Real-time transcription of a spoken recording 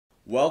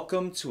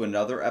Welcome to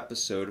another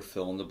episode of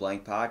Fill in the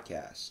Blank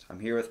Podcast. I'm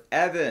here with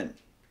Evan.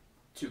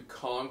 To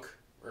conk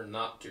or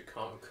not to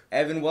conk?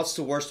 Evan, what's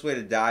the worst way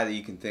to die that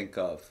you can think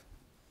of?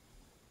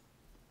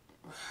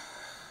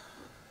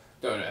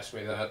 Don't ask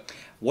me that.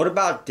 What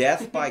about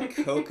death by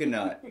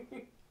coconut?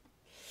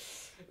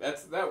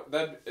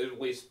 That'd at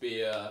least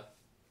be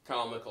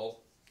comical.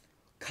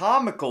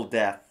 Comical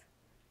death.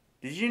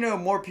 Did you know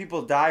more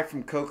people die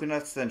from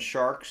coconuts than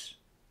sharks?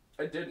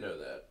 I did know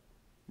that.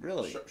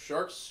 Really?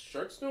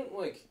 Sharks don't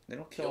They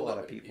don't kill a lot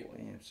of people.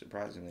 Yeah,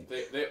 surprisingly.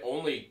 They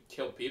only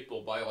kill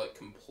people by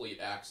complete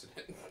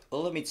accident.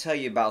 Well, let me tell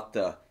you about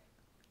the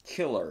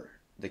killer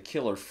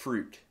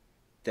fruit,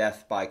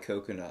 death by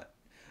coconut.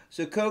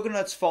 So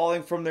coconuts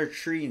falling from their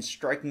tree and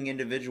striking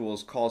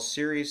individuals cause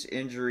serious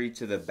injury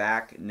to the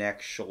back,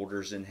 neck,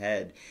 shoulders, and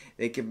head.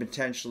 They can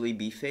potentially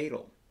be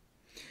fatal.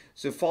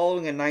 So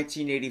following a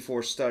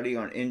 1984 study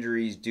on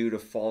injuries due to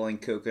falling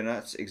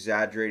coconuts,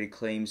 exaggerated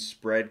claims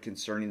spread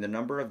concerning the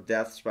number of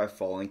deaths by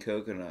falling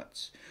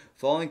coconuts.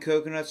 Falling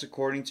coconuts,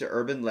 according to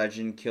urban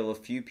legend, kill a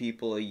few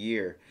people a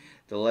year.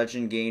 The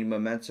legend gained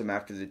momentum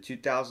after the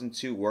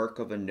 2002 work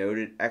of a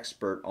noted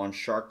expert on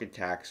shark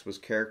attacks was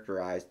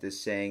characterized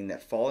as saying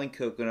that falling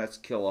coconuts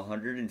kill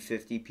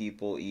 150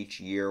 people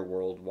each year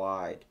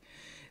worldwide.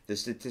 The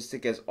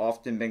statistic has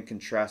often been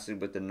contrasted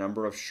with the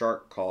number of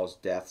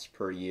shark-caused deaths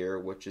per year,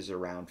 which is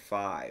around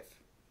 5.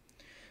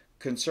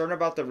 Concern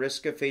about the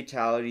risk of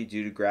fatality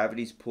due to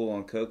gravity's pull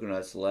on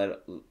coconuts led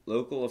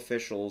local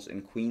officials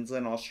in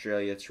Queensland,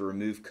 Australia to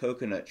remove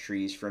coconut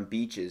trees from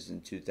beaches in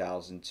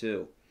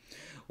 2002.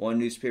 One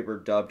newspaper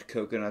dubbed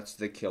coconuts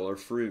the killer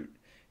fruit.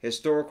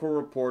 Historical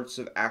reports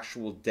of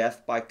actual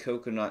death by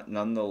coconut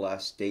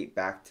nonetheless date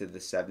back to the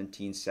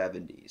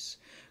 1770s.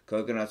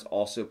 Coconuts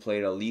also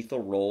played a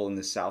lethal role in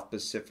the South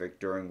Pacific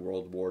during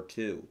World War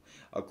II.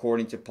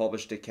 According to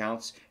published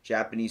accounts,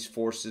 Japanese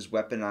forces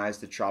weaponized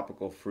the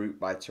tropical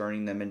fruit by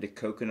turning them into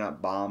coconut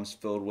bombs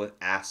filled with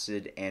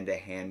acid and a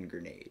hand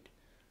grenade.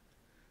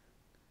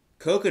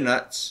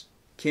 Coconuts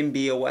can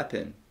be a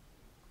weapon.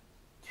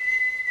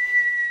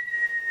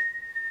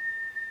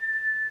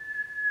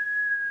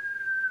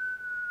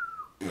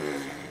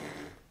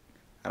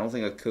 I don't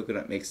think a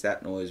coconut makes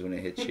that noise when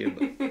it hits you,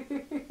 but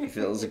if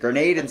it was a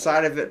grenade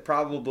inside of it,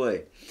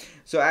 probably.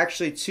 So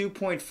actually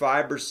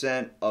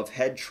 2.5% of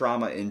head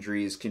trauma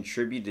injuries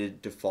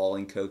contributed to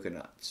falling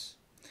coconuts.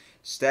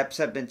 Steps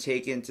have been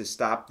taken to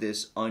stop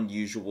this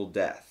unusual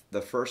death.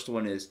 The first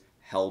one is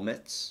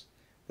helmets.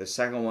 The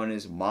second one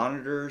is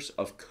monitors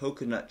of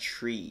coconut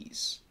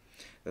trees.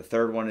 The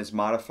third one is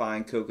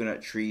modifying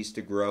coconut trees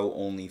to grow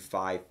only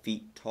 5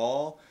 feet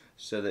tall,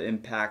 so the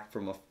impact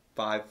from a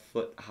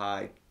 5-foot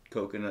high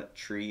coconut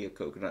tree, a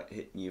coconut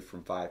hitting you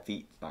from 5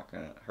 feet, it's not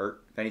going to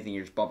hurt. If anything,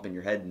 you're just bumping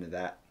your head into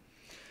that.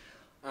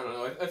 I don't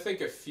know. I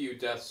think a few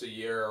deaths a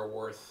year are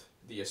worth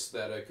the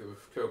aesthetic of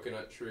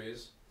coconut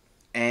trees.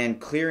 And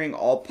clearing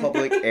all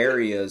public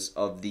areas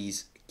of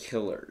these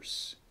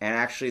killers. And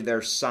actually,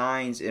 there's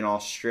signs in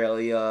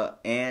Australia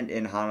and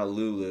in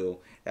Honolulu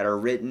that are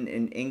written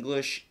in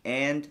English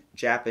and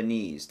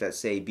Japanese that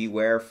say,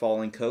 "Beware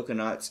falling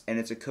coconuts." And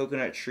it's a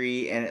coconut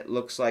tree, and it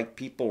looks like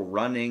people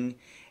running.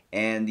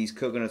 And these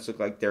coconuts look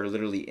like they're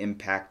literally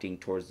impacting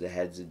towards the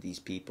heads of these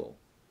people.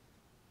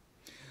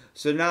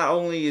 So not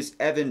only is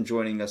Evan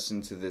joining us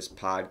into this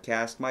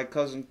podcast, my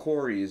cousin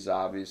Corey is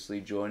obviously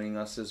joining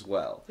us as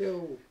well.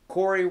 Yo.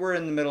 Corey, we're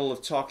in the middle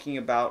of talking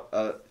about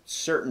a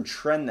certain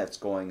trend that's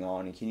going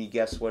on. And can you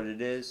guess what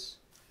it is?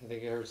 I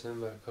think I heard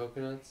something about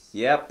coconuts.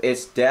 Yep,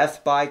 it's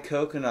death by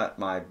coconut,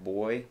 my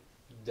boy.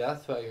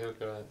 Death by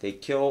coconut. They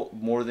kill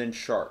more than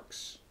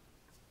sharks.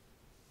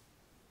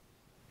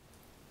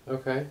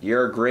 Okay.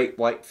 You're a great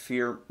white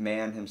fear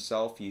man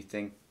himself. You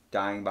think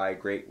dying by a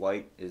great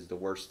white is the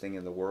worst thing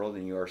in the world,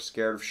 and you are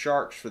scared of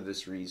sharks for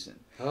this reason.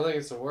 I don't think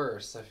it's the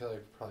worst. I feel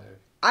like probably...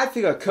 I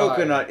think a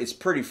coconut is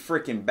pretty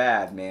freaking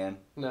bad, man.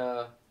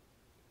 Nah.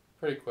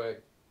 Pretty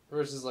quick.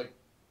 Versus,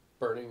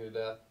 burning to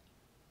death.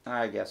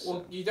 I guess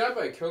Well, so. you die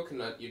by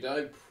coconut, you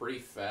die pretty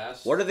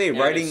fast. What are they and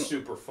writing? It's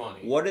super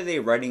funny. What are they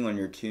writing on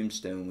your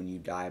tombstone when you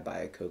die by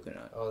a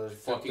coconut? Oh, there's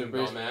Fucking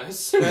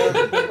dumbass.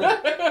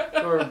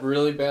 or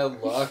really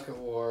bad luck,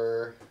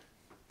 or...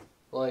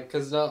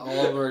 because not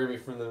all of them are going to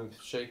be from them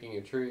shaking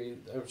a tree.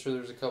 I'm sure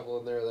there's a couple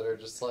in there that are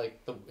just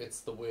it's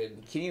the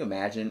wind. Can you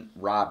imagine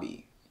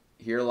Robbie?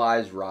 Here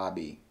lies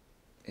Robbie.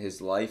 His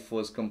life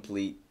was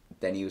complete.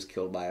 Then he was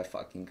killed by a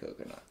fucking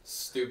coconut.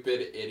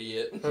 Stupid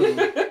idiot.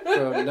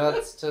 From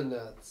nuts to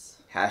nuts.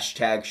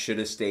 Hashtag should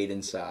have stayed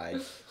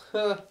inside.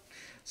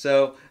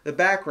 So, the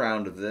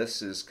background of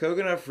this is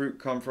coconut fruit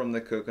come from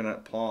the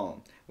coconut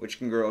palm, which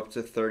can grow up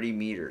to 30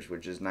 meters,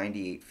 which is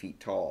 98 feet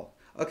tall.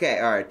 Okay,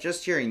 alright,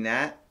 just hearing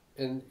that.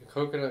 And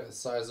coconut is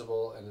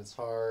sizable, and it's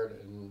hard,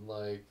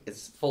 and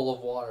it's full of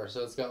water,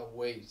 so it's got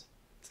weight.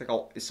 It's like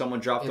someone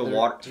dropped a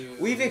water...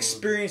 We've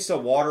experienced a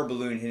water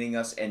balloon hitting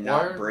us and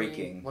not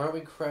breaking. Why aren't we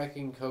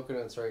cracking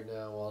coconuts right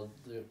now while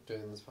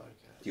doing this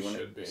podcast? Do you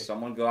want to...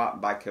 Someone go out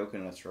and buy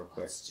coconuts real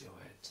quick. Let's do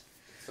it.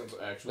 Sounds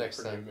actually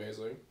Next pretty time.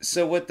 amazing.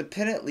 So with the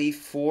pinnate leaf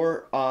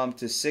 4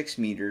 to 6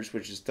 meters,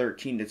 which is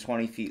 13 to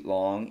 20 feet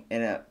long,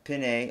 and a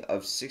pinnae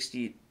of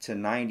 60 to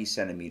 90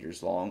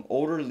 centimeters long,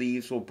 older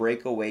leaves will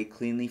break away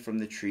cleanly from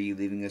the tree,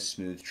 leaving a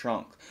smooth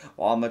trunk,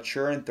 while a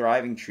mature and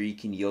thriving tree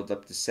can yield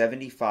up to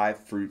 75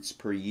 fruits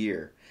per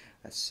year.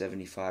 That's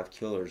 75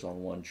 killers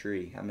on one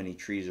tree. How many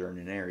trees are in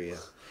an area?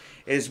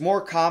 It is more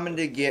common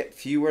to get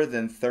fewer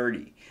than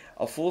 30.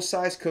 A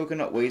full-size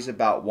coconut weighs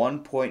about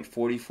 1.44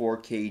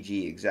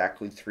 kg,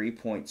 exactly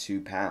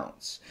 3.2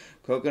 pounds.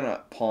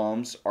 Coconut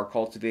palms are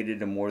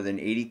cultivated in more than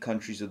 80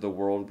 countries of the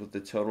world with a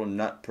total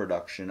nut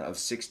production of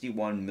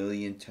 61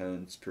 million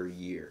tons per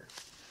year.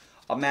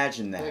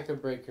 Imagine That that.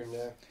 could break your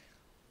neck.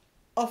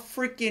 A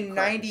freaking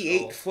Crack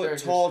your 98-foot Crack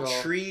your tall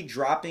skull. tree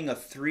dropping a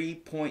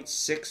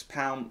 3.6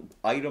 pound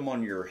item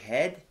on your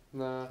head?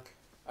 Nah.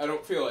 I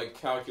don't feel like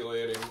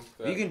calculating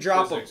that You can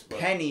drop physics, a but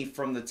penny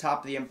from the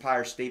top of the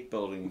Empire State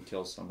Building and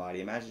kill somebody.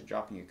 Imagine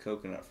dropping a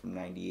coconut from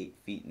 98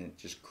 feet and it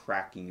just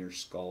cracking your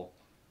skull.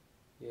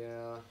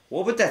 Yeah.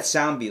 What would that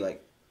sound be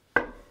like?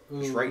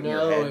 It's Ooh, right in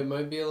no, your head. it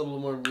might be a little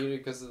more muted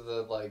because of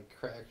the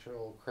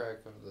actual crack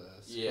of the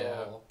skull.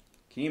 Yeah.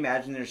 Can you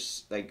imagine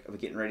there's like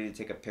getting ready to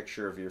take a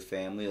picture of your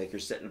family? Like you're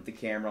setting up the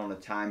camera on a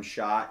time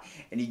shot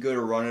and you go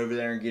to run over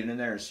there and get in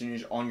there. As soon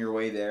as you're on your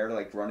way there,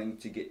 like running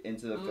to get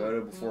into the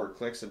photo before it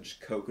clicks, a just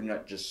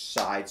coconut just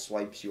side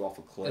swipes you off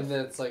a cliff. And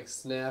then it's like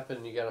snap,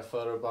 and you got a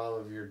photo bomb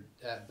of your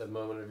at the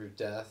moment of your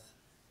death.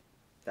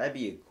 That'd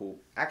be a cool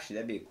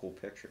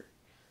picture.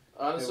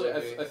 honestly, It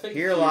would be. I think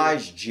Here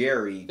lies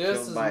Jerry This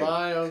killed is by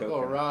my a Uncle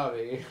coconut.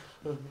 Robbie.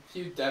 a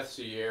few deaths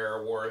a year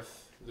are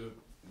worth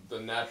the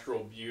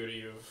natural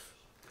beauty of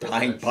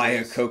Dying coconut by a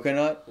trees.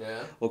 coconut.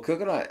 Yeah. Well,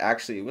 coconut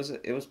actually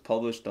it was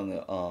published on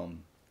the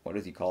what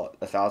does he call it?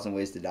 1,000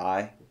 Ways to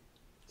Die.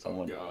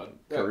 Someone Oh God.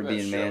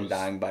 Caribbean man shows-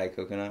 dying by a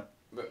coconut.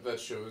 That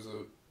shows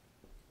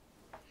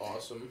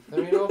awesome. I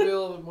mean, it'll be a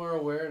little bit more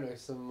aware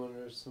next time when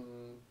there's some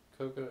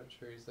coconut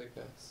trees, I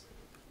guess.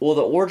 Well,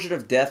 The Origin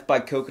of Death by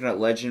Coconut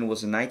Legend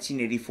was a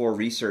 1984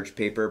 research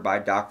paper by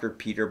Dr.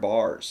 Peter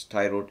Bars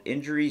titled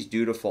Injuries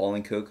Due to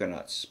Falling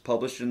Coconuts,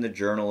 published in the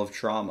Journal of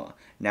Trauma,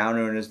 now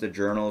known as the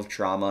Journal of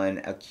Trauma and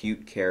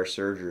Acute Care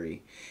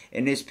Surgery.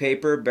 In his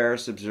paper,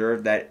 Barris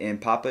observed that in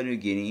Papua New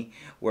Guinea,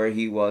 where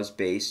he was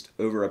based,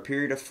 over a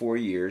period of 4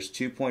 years,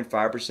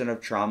 2.5%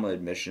 of trauma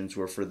admissions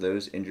were for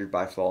those injured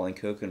by falling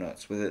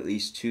coconuts, with at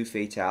least 2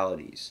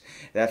 fatalities.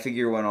 That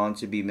figure went on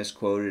to be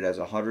misquoted as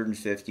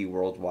 150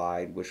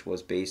 worldwide, which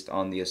was based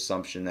on the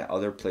assumption that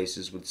other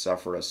places would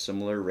suffer a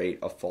similar rate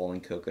of falling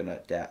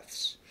coconut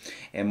deaths.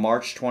 In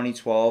March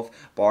 2012,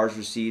 Bars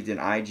received an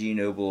IG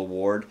Nobel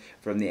Award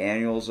from the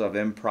Annals of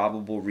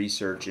Improbable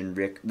Research in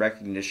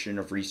recognition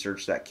of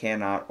research that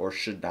cannot or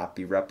should not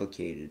be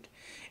replicated.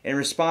 In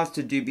response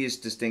to dubious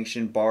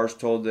distinction, Bars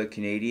told the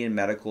Canadian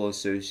Medical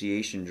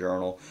Association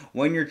Journal,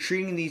 "When you're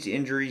treating these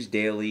injuries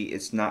daily,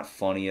 it's not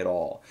funny at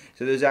all."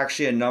 So there's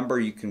actually a number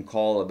you can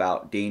call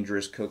about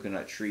dangerous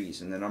coconut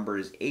trees, and the number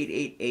is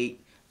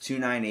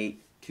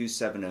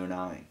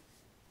 888-298-2709.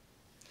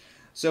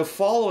 So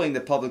following the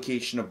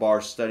publication of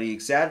Barr's study,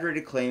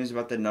 exaggerated claims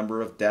about the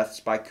number of deaths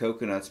by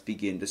coconuts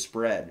begin to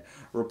spread.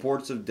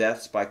 Reports of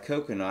deaths by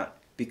coconut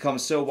become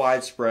so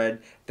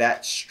widespread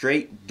that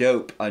Straight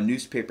Dope, a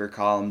newspaper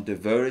column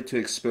devoted to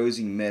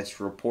exposing myths,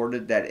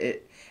 reported that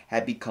it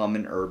had become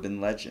an urban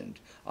legend.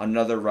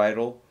 Another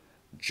writer,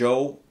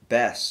 Joe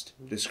Best,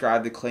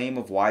 described the claim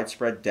of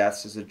widespread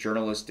deaths as a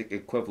journalistic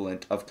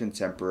equivalent of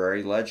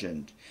contemporary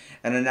legend.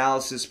 An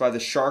analysis by the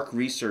Shark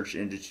Research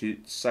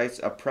Institute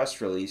cites a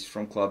press release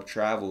from Club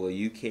Travel, a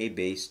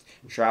UK-based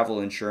travel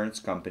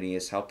insurance company,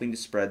 as helping to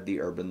spread the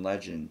urban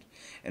legend.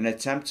 An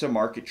attempt to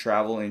market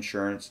travel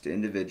insurance to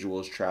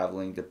individuals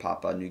traveling to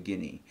Papua New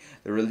Guinea.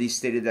 The release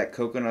stated that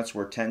coconuts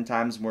were 10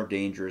 times more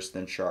dangerous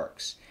than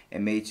sharks.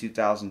 In May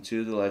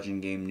 2002, the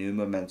legend gained new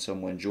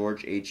momentum when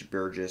George H.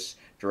 Burgess,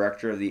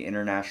 director of the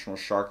International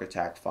Shark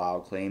Attack File,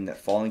 claimed that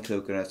falling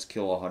coconuts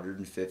kill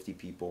 150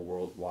 people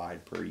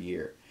worldwide per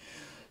year.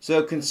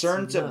 So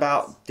concerns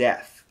about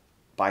death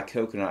by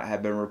coconut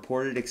have been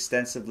reported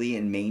extensively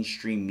in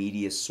mainstream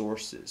media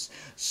sources.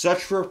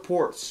 Such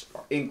reports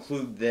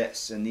include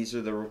this, and these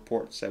are the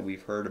reports that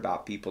we've heard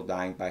about people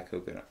dying by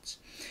coconuts.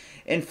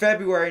 In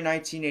February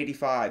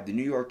 1985, the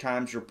New York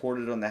Times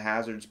reported on the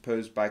hazards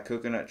posed by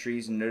coconut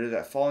trees and noted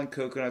that falling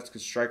coconuts could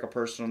strike a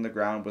person on the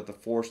ground with a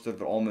force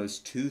of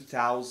almost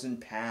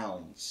 2,000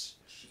 pounds.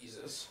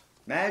 Jesus.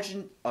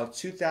 Imagine a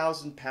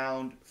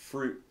 2,000-pound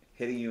fruit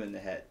hitting you in the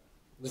head.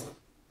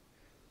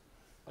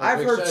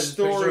 I've heard I just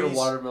pictured stories. a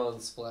watermelon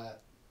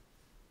splat.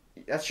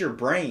 That's your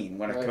brain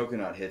when a Right.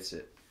 coconut hits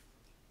it.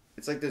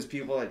 It's like those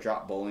people that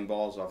drop bowling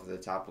balls off of the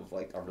top of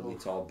like a really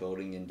tall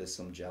building into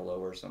some jello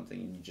or something,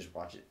 and you just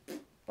watch it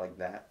like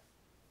that.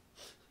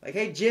 Like,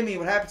 hey Jimmy,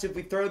 what happens if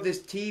we throw this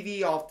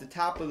TV off the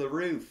top of the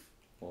roof?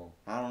 Well,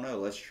 I don't know.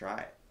 Let's try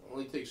it. It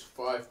only takes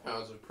 5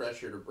 pounds of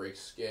pressure to break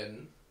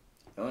skin.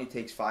 It only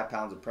takes 5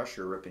 pounds of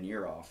pressure to rip an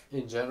ear off.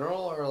 In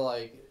general, or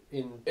like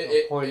in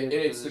It pointed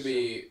needs to position?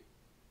 be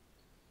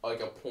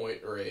like a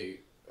point or a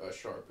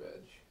sharp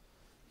edge.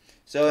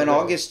 So in Okay.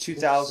 August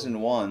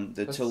 2001,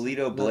 the That's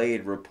Toledo not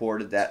Blade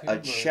reported that a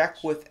too check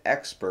much. with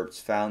experts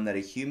found that a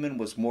human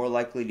was more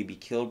likely to be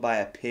killed by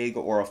a pig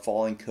or a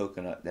falling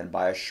coconut than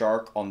by a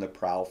shark on the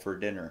prowl for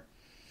dinner.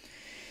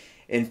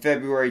 In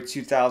February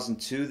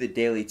 2002, the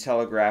Daily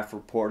Telegraph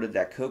reported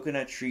that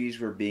coconut trees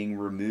were being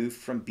removed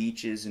from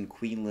beaches in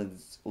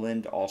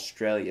Queensland,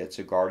 Australia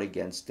to guard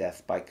against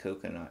death by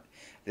coconut.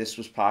 This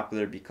was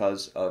popular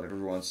because of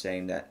everyone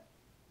saying that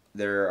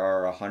there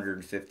are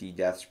 150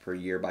 deaths per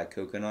year by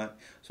coconut.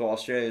 So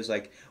Australia is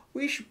like,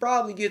 we should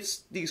probably get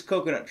these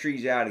coconut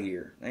trees out of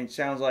here. And it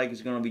sounds like it's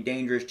going to be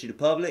dangerous to the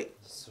public.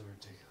 So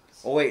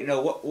ridiculous. Oh wait,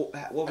 no. What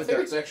I would think that?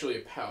 it's actually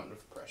a pound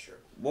of pressure.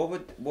 What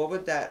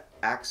would that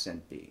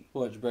accent be?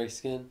 What, to break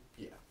skin?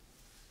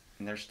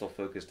 And they're still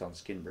focused on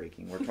skin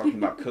breaking. We're talking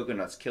about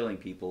coconuts killing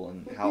people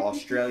and how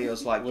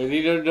Australia's like, We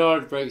need to know how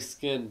to break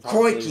skin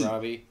properly, Crikey.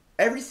 Robbie.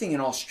 everything in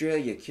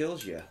Australia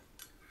kills you.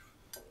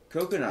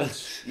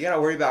 Coconuts. You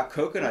gotta worry about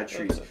coconut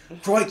trees.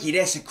 Crikey,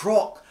 that's a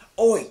croc.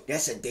 Oi,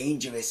 that's a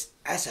dangerous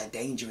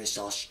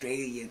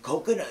Australian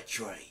coconut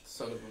tree.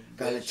 Son of a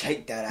Gotta bitch.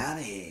 take that out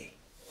of here.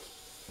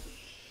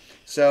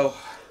 So,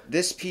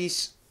 this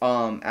piece,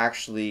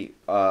 the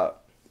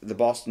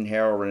Boston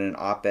Herald ran an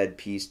op-ed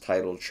piece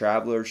titled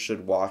 "Travelers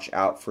Should Watch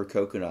Out for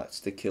Coconuts,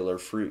 the Killer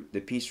Fruit."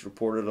 The piece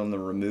reported on the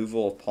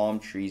removal of palm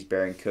trees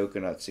bearing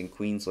coconuts in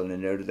Queensland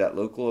and noted that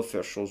local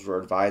officials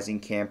were advising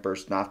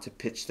campers not to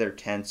pitch their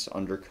tents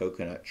under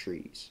coconut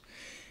trees.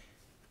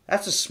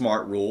 That's a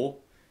smart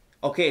rule.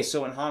 Okay,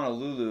 so in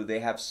Honolulu, they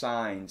have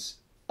signs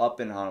up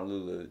in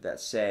Honolulu that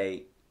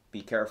say,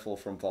 "Be careful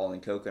from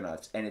falling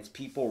coconuts," and it's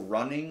people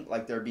running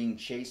like they're being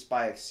chased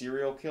by a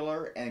serial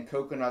killer, and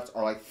coconuts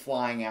are like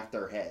flying at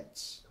their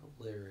heads.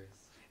 Hilarious.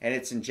 And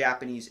it's in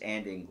Japanese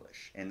and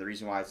English, and the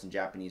reason why it's in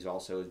Japanese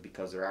also is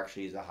because there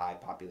actually is a high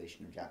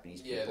population of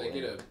Japanese people. Yeah, they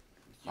get in a huge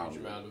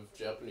Honolulu. amount of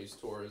Japanese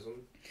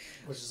tourism.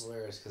 Which is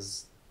hilarious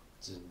because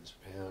didn't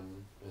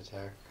Japan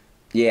attack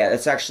Yeah,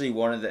 that's actually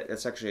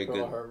that's actually a Pearl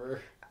good.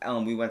 Harbor?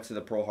 We went to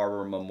the Pearl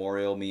Harbor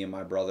Memorial, me and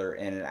my brother,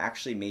 and it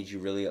actually made you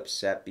really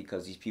upset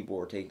because these people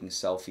were taking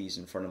selfies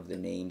in front of the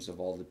names of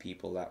all the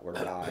people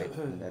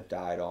that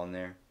died on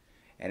there,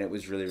 and it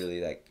was really,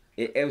 really like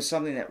it was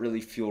something that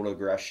really fueled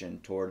aggression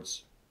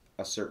towards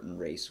a certain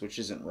race, which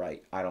isn't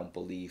right, I don't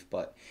believe,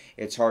 but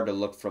it's hard to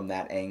look from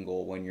that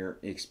angle when you're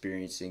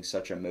experiencing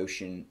such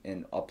emotion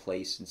in a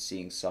place and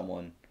seeing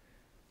someone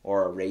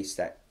or a race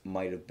that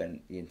might have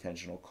been the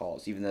intentional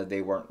cause, even though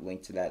they weren't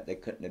linked to that. They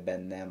couldn't have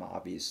been them,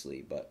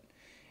 obviously, but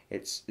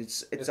it's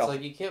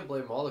like you can't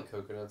blame all the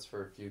coconuts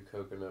for a few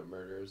coconut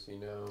murders, you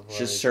know? it's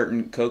just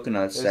certain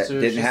coconuts that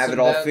There's didn't just have some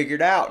it all bad-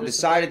 figured out and there's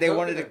some decided bad they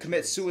wanted to coconut commit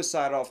trees.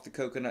 suicide off the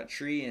coconut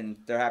tree, and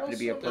there happened to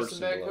be a Also, there's person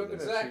some bad below them.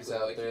 coconut trees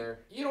out Like, there.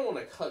 You don't want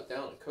to cut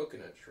down a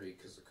coconut tree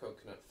because the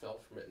coconut fell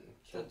from it and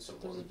killed There's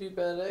a someone. few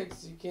bad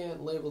eggs. You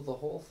can't label the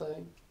whole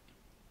thing.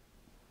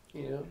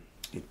 You know?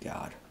 Good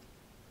God.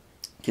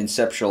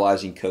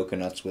 Conceptualizing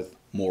coconuts with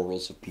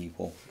morals of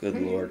people.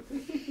 Good Lord.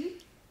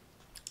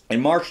 In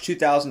March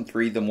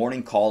 2003, the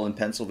Morning Call in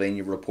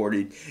Pennsylvania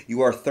reported,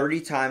 "You are 30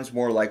 times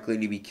more likely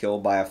to be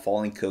killed by a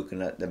falling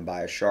coconut than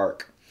by a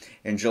shark."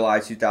 In July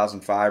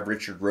 2005,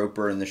 Richard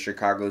Roper in the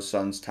Chicago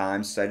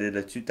Sun-Times cited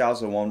a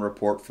 2001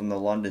 report from the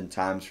London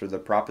Times for the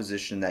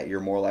proposition that you're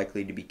more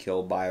likely to be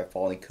killed by a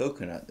falling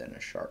coconut than a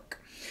shark.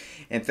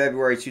 In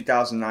February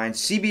 2009,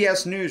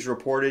 CBS News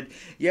reported,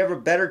 "You have a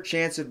better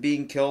chance of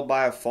being killed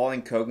by a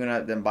falling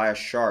coconut than by a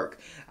shark."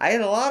 A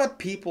lot of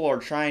people are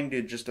trying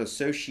to just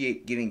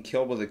associate getting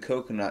killed with a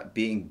coconut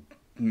being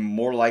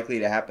more likely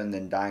to happen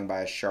than dying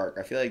by a shark.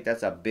 I feel like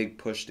that's a big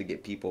push to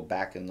get people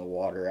back in the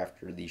water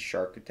after these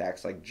shark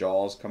attacks like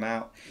Jaws come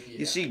out. Yeah.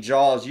 You see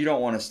Jaws, you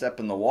don't want to step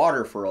in the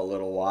water for a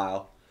little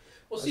while.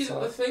 Well, see,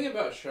 That's the thing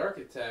about shark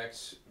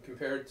attacks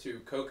compared to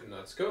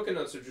coconuts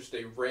are just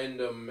a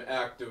random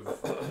act of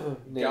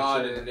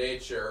God and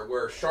nature,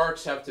 where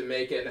sharks have to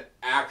make an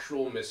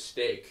actual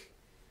mistake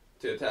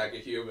to attack a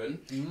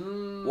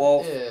human.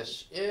 Well-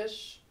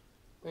 Ish.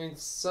 I mean,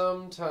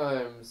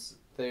 sometimes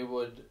they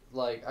would,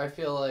 like, I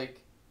feel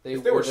like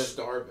If they were would've-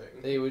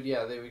 starving. They would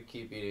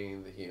keep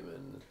eating the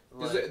human.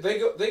 Because Like,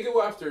 they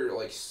go after,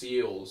 like,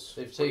 seals.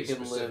 They've pretty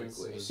taken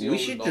specifically. limbs. Seals We and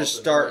should dolphins, just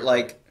start right?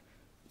 like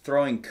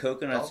throwing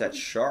coconuts at Dolphins?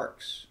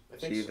 sharks. I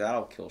think See if so.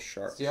 that'll kill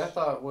sharks. see, I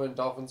thought when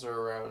dolphins are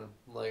around,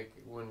 like,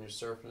 when you're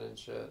surfing and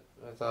shit,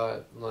 I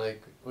thought,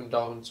 like, when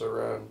dolphins are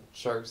around,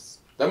 sharks...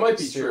 That might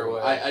be Steer true.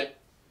 away.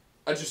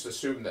 I just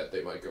assumed that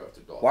they might go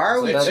after dolphins. Why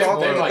are we That's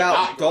talking more like about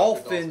not go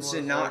after dolphins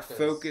and not dolphins.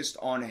 focused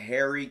on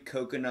hairy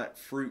coconut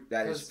fruit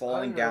that is 'Cause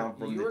falling I down don't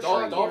know, from you the were tree?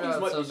 talking Dolphins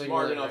about might be something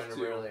smart really enough random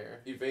to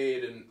earlier.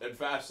 evade and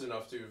fast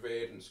enough to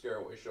evade and scare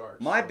away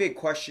sharks. My big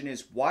question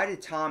is, why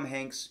did Tom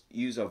Hanks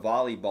use a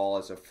volleyball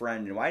as a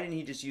friend, and why didn't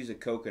he just use a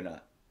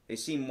coconut? They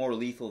seem more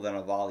lethal than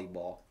a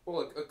volleyball.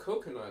 Well, like a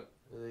coconut.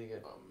 And then you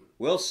get...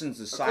 Wilson's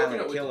the A silent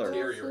coconut would killer.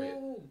 deteriorate.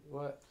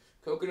 What?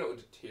 Coconut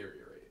would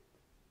deteriorate.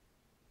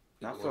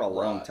 Not It for would a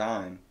long rot.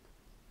 time.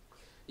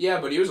 Yeah,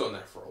 but he was on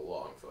there for a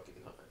long fucking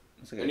time.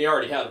 It's like And a- he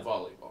already had a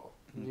volleyball.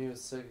 And he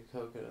was sick of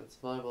coconuts.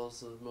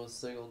 Volleyball's the most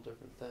single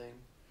different thing.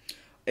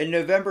 In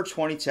November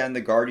 2010, The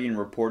Guardian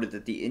reported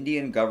that the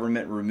Indian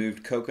government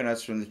removed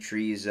coconuts from the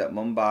trees at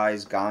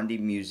Mumbai's Gandhi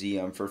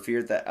Museum for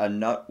fear that a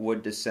nut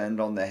would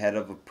descend on the head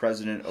of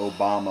President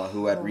Obama,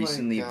 who had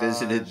recently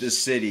visited the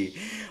city.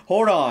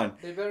 Hold on.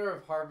 They better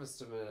have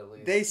harvested it at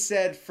least. They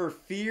said for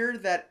fear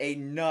that a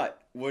nut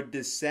would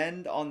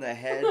descend on the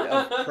head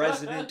of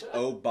President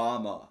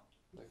Obama,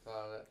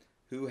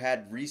 who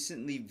had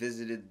recently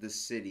visited the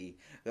city.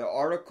 The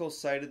article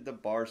cited the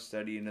bar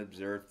study and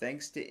observed,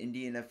 thanks to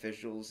Indian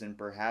officials and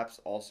perhaps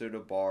also to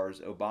bars,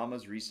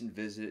 Obama's recent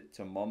visit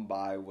to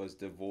Mumbai was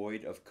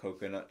devoid of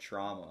coconut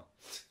trauma.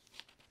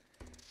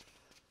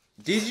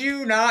 Did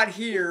you not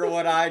hear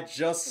what I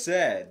just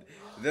said?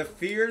 The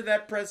fear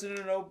that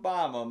President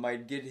Obama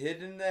might get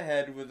hit in the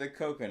head with a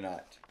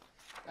coconut.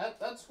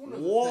 That's one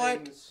of the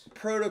things. What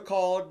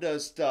protocol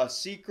does the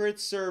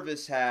Secret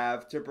Service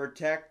have to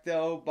protect the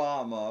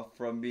Obama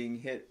from being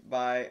hit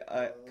by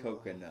a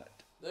coconut?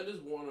 That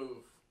is one of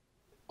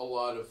a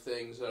lot of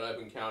things that I've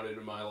encountered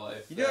in my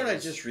life. You know what I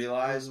just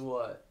realized?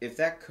 What? If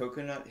that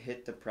coconut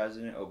hit the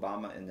President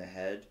Obama in the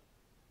head,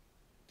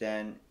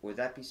 then would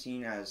that be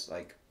seen as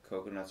like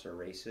coconuts are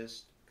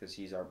racist because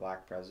he's our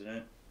black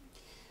president?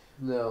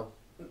 No.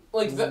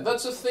 Like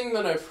that's a thing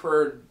that I've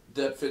heard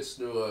that fits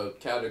into a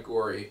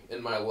category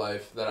in my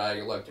life that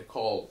I like to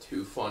call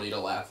too funny to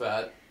laugh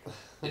at.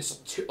 It's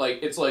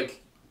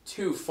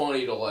too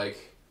funny to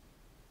like.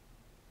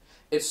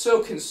 It's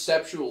so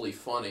conceptually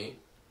funny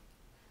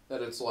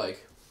that it's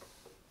like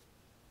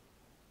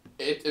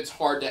it's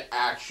hard to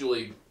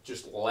actually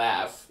just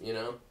laugh, you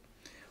know?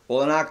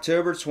 Well, in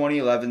October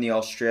 2011, the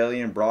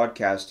Australian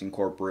Broadcasting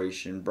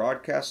Corporation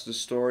broadcast a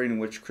story in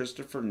which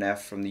Christopher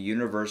Neff from the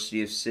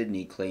University of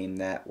Sydney claimed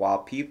that while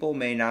people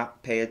may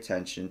not pay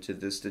attention to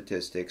the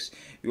statistics,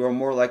 you are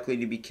more likely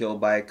to be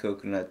killed by a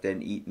coconut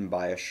than eaten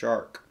by a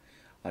shark.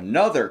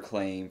 Another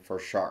claim for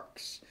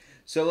sharks.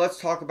 So let's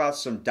talk about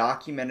some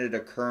documented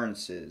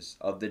occurrences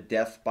of the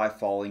death by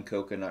falling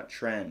coconut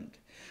trend.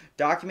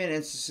 Documented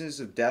instances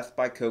of death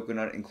by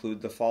coconut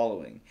include the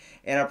following.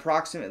 In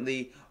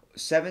approximately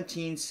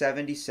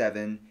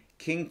 1777,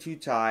 King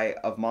Tutai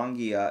of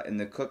Mangia in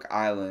the Cook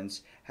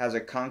Islands has a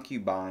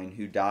concubine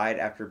who died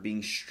after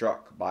being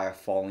struck by a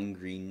falling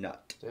green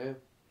nut. Damn.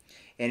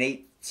 In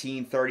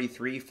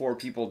 1833, 4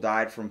 people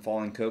died from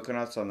falling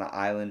coconuts on the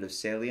island of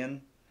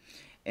Ceylon.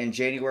 In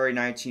January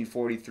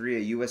 1943, a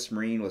U.S.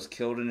 Marine was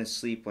killed in his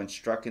sleep when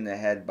struck in the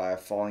head by a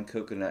falling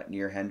coconut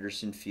near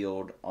Henderson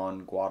Field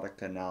on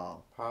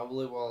Guadalcanal.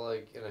 Probably while,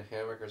 like, in a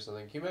hammock or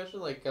something. Can you imagine,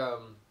 like,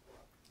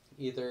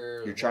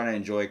 either... You're trying to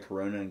enjoy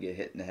Corona and get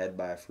hit in the head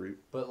by a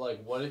fruit? But,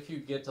 like, what if you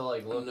get to,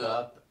 like, look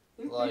up,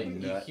 like,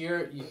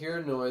 you hear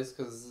a noise,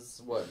 because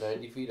it's,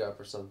 90 feet up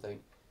or something.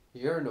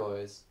 You hear a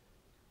noise,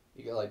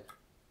 you get, like,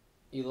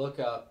 you look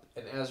up,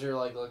 and as you're,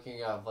 like,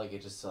 looking up, like,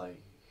 it just, like...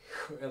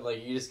 And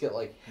like you just get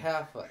like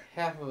half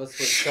of a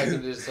split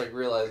second to just like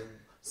realize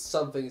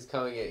something's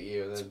coming at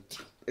you. And then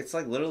it's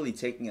like literally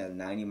taking a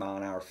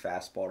 90-mile-an-hour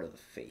fastball to the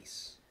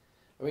face.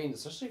 I mean,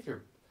 especially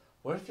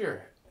what if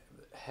your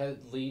head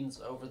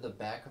leans over the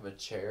back of a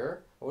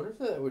chair? I wonder if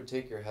that would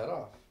take your head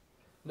off.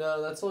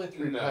 No, that's only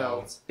 3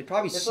 pounds. It'd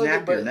probably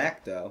snap your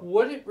neck though.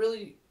 Would it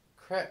really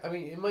crack? I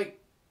mean, it might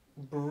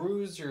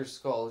bruise your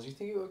skull. Do you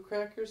think it would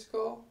crack your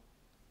skull?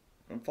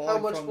 How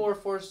much more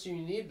force do you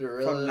need to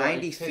really from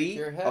 90 like, feet,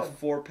 your head? a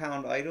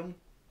 4-pound item,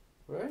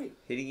 right?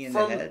 Hitting you in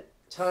the head.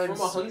 Times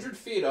from 100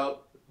 feet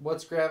up.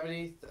 What's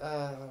gravity?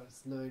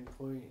 It's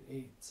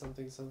 9.8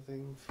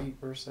 something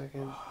feet per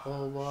second.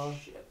 Blah blah.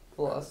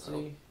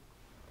 Velocity.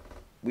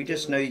 We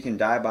just know you can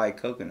die by a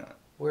coconut.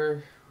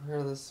 Where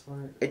are the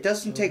smart? It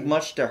doesn't take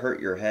much to hurt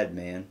your head,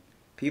 man.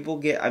 People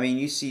get. I mean,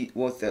 you see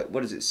what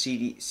is it?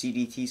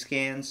 CDT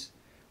scans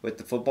with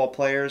the football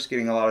players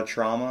getting a lot of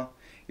trauma.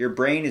 Your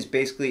brain is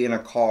basically in a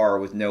car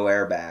with no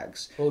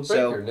airbags. Well, break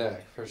your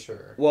neck, for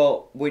sure.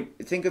 Well,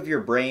 think of your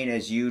brain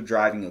as you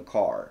driving a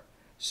car.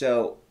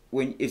 So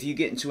if you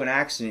get into an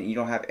accident and you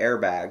don't have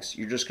airbags,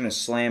 you're just going to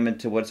slam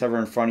into whatever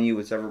in front of you,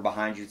 whatever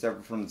behind you,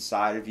 whatever from the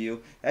side of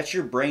you. That's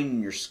your brain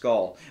in your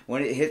skull.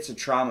 When it hits a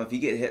trauma, if you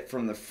get hit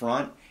from the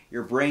front,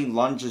 your brain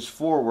lunges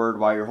forward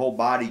while your whole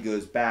body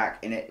goes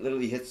back, and it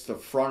literally hits the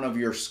front of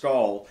your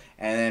skull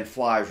and then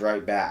flies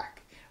right back.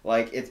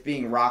 Like, it's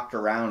being rocked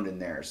around in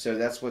there. So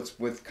that's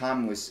what's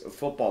common with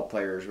football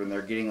players when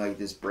they're getting, like,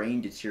 this brain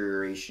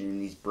deterioration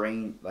and these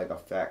brain, like,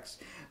 effects.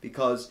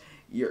 Because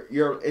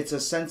it's a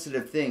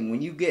sensitive thing.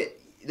 When you get...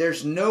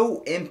 There's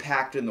no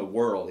impact in the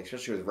world,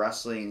 especially with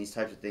wrestling and these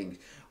types of things.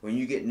 When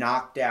you get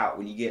knocked out,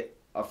 when you get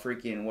a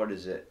freaking... What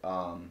is it?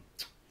 A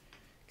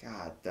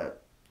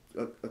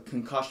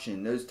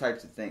concussion, those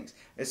types of things.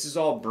 This is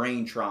all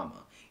brain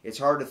trauma. It's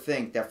hard to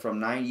think that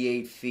from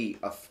 98 feet,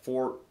 a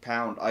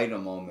 4-pound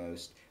item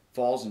almost,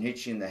 falls and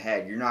hits you in the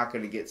head. You're not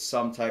going to get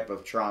some type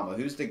of trauma.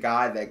 Who's the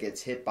guy that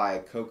gets hit by a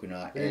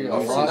coconut and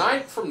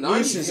from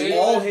 90 feet,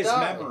 all his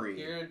memory?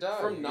 You're going to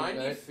die. From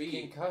 90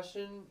 feet.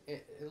 Concussion,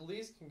 at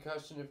least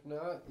concussion, if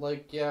not,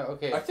 like, yeah,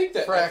 okay. I think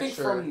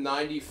fracture. from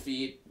 90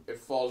 feet, it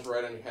falls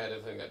right on your head. I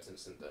think that's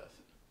instant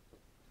death.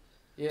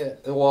 Yeah.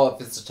 Well,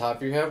 if it's the top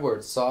of your head where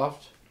it's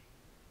soft,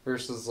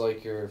 versus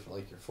like your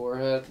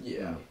forehead.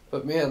 Yeah.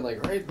 But man,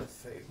 like right in the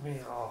face,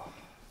 man. Oh.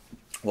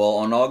 Well,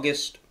 on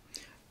August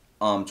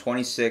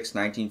 26,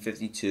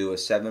 1952, a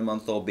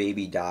 7-month-old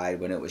baby died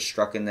when it was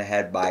struck in the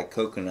head by a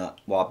coconut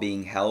while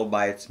being held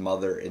by its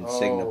mother in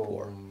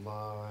Singapore. Oh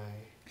my.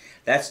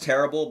 That's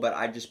terrible, but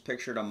I just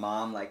pictured a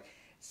mom like,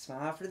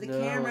 smile for the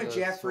camera,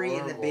 Jeffrey,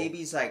 horrible. and the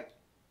baby's like,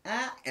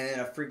 ah, and then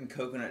a freaking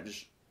coconut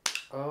just...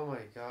 Oh my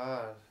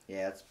god.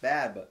 Yeah, it's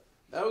bad, but...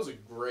 That was a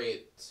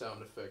great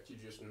sound effect you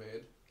just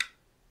made.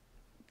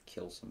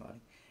 Kill somebody.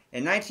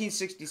 In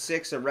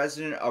 1966, a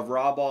resident of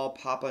Rabaul,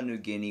 Papua New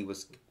Guinea,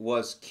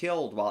 was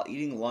killed while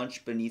eating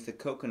lunch beneath a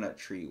coconut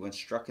tree when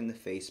struck in the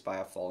face by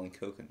a falling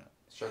coconut.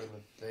 Struck in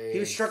the face. He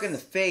was struck in the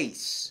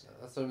face.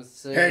 That's what I'm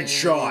saying.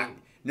 Headshot.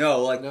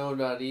 No, like no,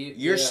 not eat.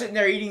 you're sitting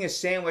there eating a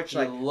sandwich. You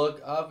Like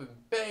look up and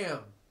bam.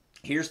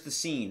 Here's the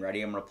scene.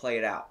 Ready? I'm gonna play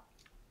it out.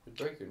 You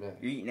break your neck.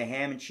 You're eating a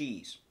ham and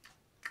cheese.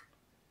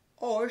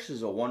 Oh, this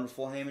is a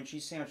wonderful ham and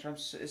cheese sandwich.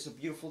 It's a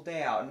beautiful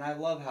day out, and I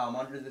love how I'm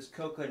under this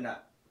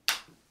coconut.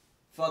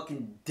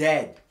 Fucking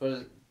dead. But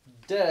it's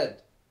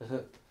dead.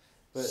 But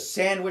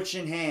sandwich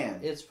in hand.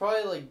 It's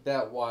probably like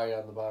that wide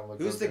on the bottom of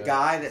a Who's the coconut.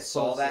 guy that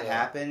So saw that sad.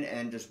 happen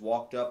and just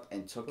walked up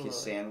and took his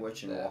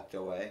sandwich and that. walked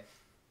away?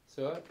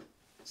 So what?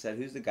 Said,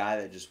 who's the guy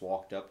that just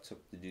walked up, took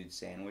the dude's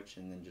sandwich,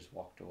 and then just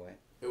walked away?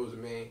 It was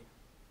me.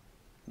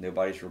 I'm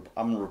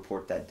gonna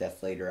report that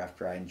death later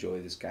after I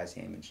enjoy this guy's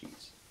ham and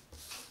cheese.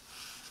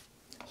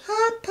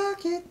 Hot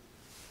pocket.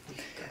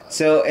 God.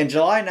 So, in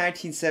July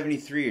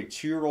 1973, a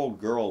 2-year-old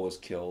girl was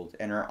killed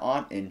and her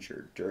aunt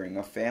injured during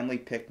a family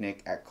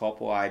picnic at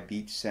Kauai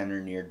Beach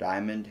Center near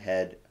Diamond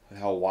Head,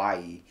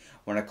 Hawaii,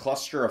 when a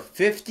cluster of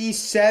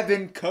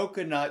 57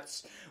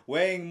 coconuts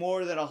weighing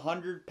more than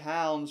 100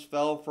 pounds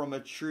fell from a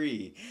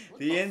tree.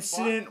 The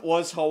incident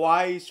was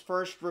Hawaii's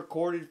first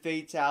recorded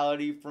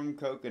fatality from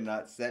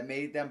coconuts that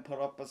made them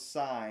put up a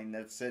sign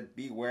that said,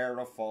 "Beware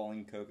of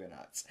falling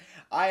coconuts."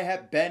 I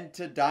have been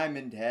to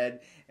Diamond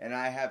Head and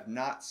I have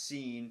not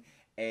seen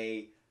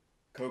a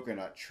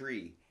coconut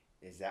tree.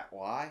 Is that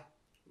why?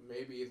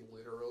 Maybe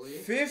literally.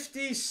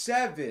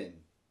 57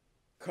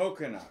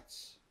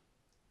 coconuts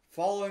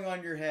falling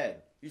on your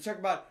head. You talk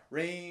about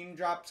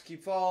raindrops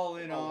keep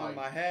falling on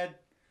my head.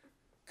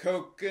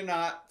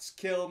 Coconuts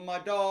killed my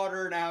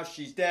daughter, now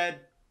she's dead.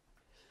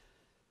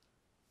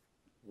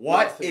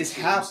 What Nothing is seems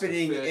to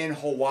happening fit. in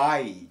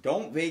Hawaii?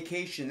 Don't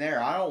vacation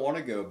there. I don't want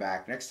to go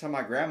back. Next time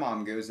my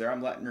grandmom goes there,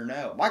 I'm letting her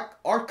know.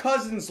 Our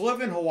cousins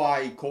live in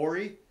Hawaii,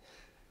 Corey.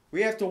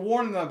 We have to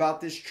warn them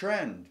about this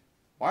trend.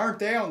 Why aren't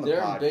they on the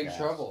They're podcast? in big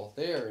trouble.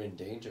 They are in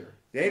danger.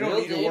 They don't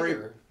Real need to worry.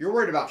 danger. You're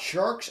worried about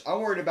sharks. I'm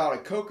worried about a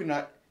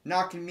coconut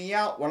knocking me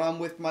out when I'm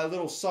with my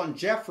little son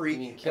Jeffrey. I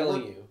mean, and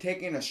killing we're you.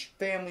 taking a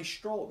family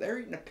stroll. They're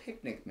eating a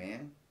picnic,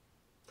 man.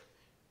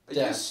 I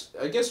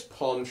guess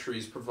palm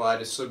trees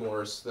provide a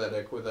similar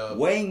aesthetic without.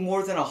 Weighing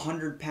more than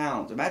 100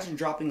 pounds. Imagine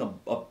dropping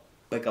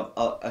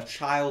a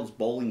child's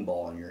bowling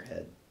ball on your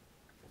head.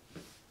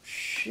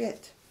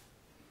 Shit.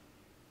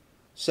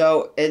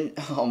 So,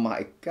 oh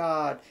my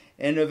God.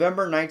 In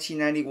November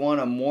 1991,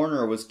 a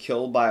mourner was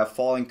killed by a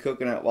falling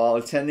coconut while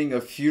attending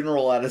a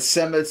funeral at a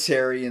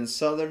cemetery in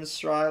southern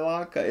Sri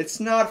Lanka. It's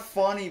not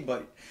funny,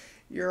 but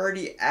you're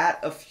already at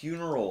a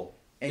funeral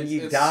and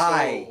you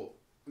die.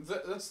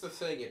 That's the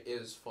thing. It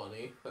is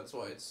funny. That's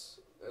why it's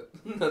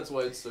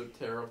so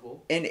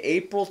terrible. In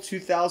April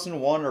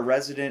 2001, a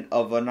resident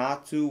of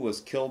Vanuatu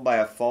was killed by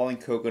a falling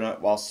coconut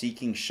while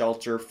seeking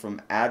shelter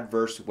from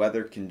adverse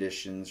weather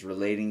conditions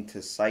relating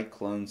to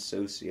Cyclone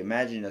Sophie.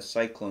 Imagine a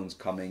cyclone's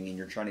coming and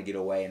you're trying to get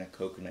away and a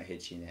coconut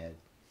hits you in the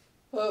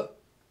head.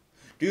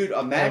 Dude,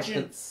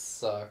 imagine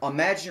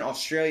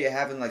Australia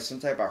having like some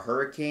type of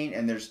hurricane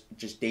and there's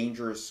just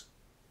dangerous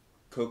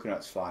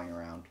coconuts flying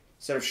around.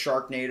 Instead of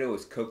Sharknado,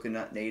 it's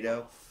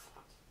Coconut-nado.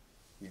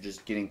 You're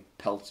just getting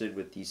pelted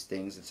with these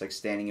things. It's like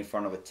standing in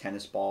front of a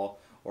tennis ball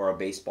or a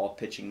baseball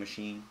pitching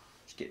machine.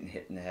 Just getting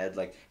hit in the head.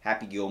 Like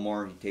Happy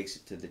Gilmore, he takes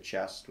it to the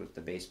chest with the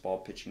baseball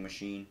pitching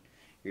machine.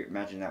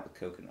 Imagine that with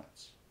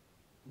coconuts.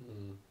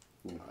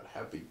 God,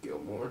 Happy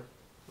Gilmore.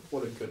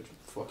 What a good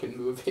fucking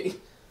movie.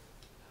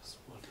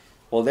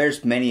 Well,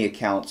 there's many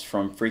accounts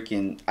from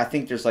freaking... I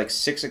think there's like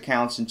 6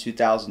 accounts in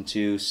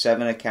 2002,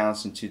 7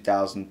 accounts in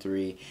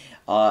 2003.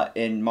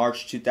 In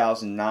March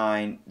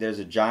 2009, there's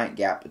a giant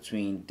gap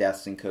between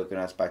deaths and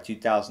coconuts. By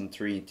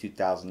 2003 and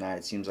 2009,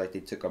 it seems like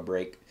they took a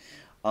break.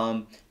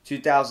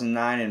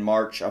 2009 in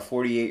March, a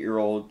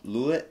 48-year-old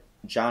Luit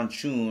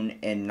Janchun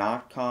in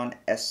Nakhon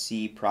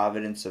SC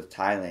province of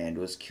Thailand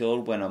was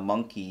killed when a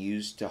monkey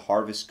used to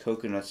harvest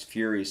coconuts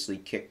furiously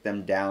kicked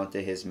them down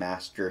to his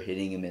master,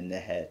 hitting him in the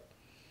head.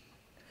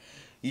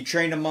 You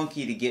trained a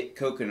monkey to get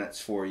coconuts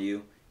for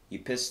you. You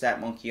piss that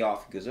monkey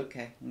off. He goes,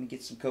 okay, let me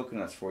get some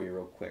coconuts for you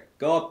real quick.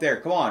 Go up there.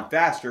 Come on,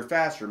 faster,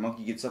 faster.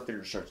 Monkey gets up there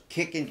and starts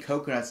kicking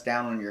coconuts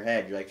down on your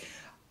head. You're like,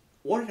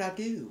 what did I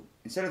do?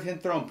 Instead of him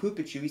throwing poop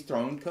at you, he's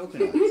throwing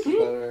coconuts.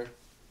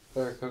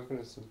 better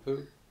coconuts than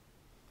poop.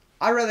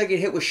 I'd rather get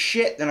hit with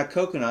shit than a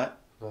coconut.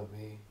 Not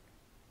me.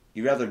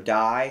 You'd rather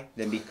die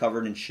than be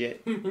covered in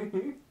shit?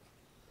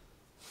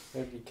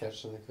 I'd be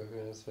catching the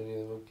coconuts if any of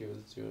the monkey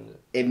was doing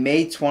it. In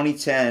May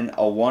 2010,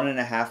 a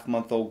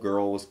 1.5-month-old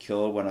girl was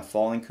killed when a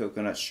falling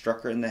coconut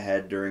struck her in the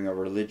head during a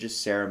religious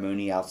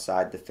ceremony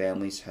outside the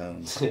family's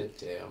home.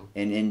 Damn.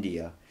 In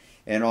India.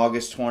 In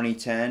August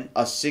 2010,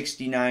 a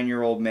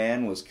 69-year-old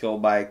man was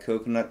killed by a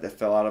coconut that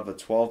fell out of a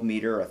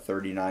 12-meter, a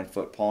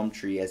 39-foot palm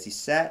tree as he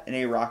sat in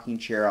a rocking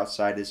chair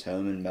outside his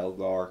home in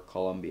Melgar,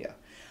 Colombia.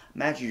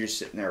 Imagine you're just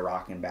sitting there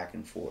rocking back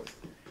and forth.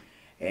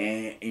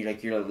 And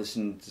you're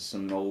listening to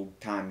some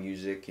old-time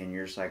music, and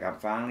you're just like, I'm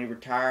finally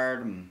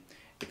retired, and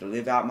get to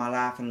live out my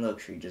life in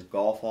luxury, just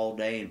golf all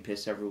day and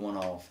piss everyone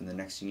off. And the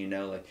next thing you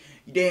know, like,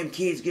 you damn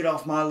kids, get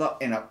off my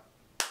and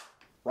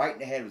right in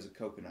the head was a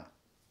coconut.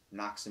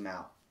 Knocks him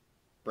out.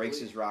 Breaks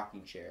his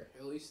rocking chair.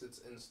 At least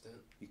it's instant.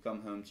 You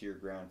come home to your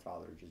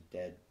grandfather just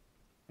dead.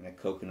 And a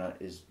coconut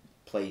is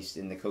placed,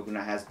 and the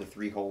coconut has the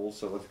 3 holes,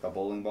 so it looks like a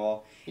bowling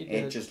ball. And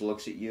it just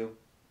looks at you,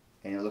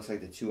 and it looks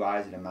like the 2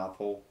 eyes in a mouth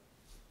hole.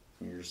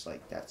 And you're just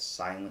like, that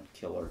silent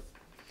killer.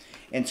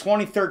 In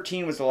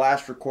 2013 was the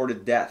last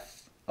recorded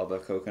death of a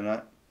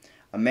coconut.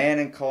 A man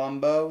in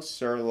Colombo,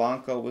 Sri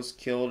Lanka, was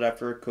killed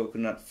after a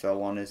coconut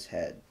fell on his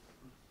head.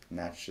 And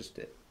that's just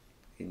it.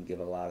 You can give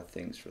a lot of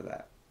things for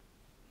that.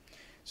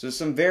 So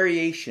some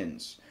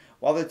variations.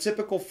 While the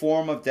typical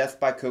form of death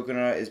by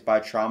coconut is by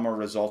trauma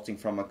resulting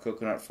from a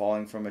coconut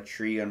falling from a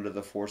tree under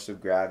the force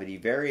of gravity,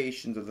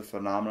 variations of the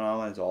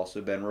phenomenon has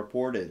also been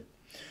reported.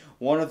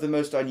 One of the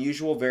most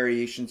unusual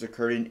variations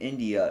occurred in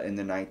India in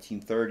the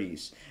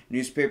 1930s.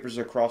 Newspapers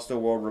across the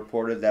world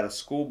reported that a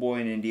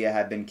schoolboy in India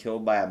had been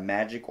killed by a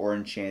magic or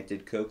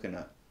enchanted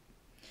coconut.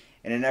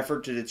 In an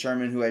effort to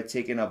determine who had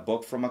taken a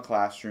book from a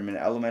classroom, an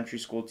elementary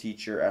school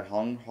teacher at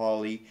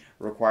Honghali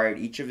required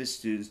each of his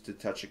students to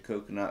touch a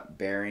coconut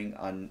bearing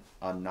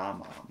a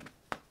namam,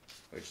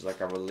 which is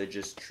like a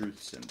religious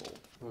truth symbol.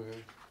 Okay.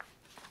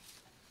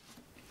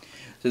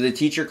 So the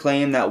teacher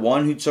claimed that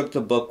one who took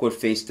the book would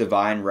face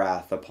divine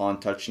wrath upon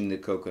touching the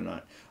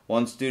coconut.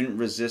 One student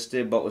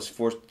resisted but was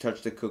forced to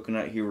touch the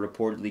coconut. He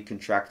reportedly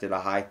contracted a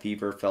high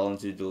fever, fell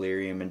into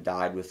delirium, and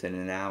died within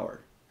an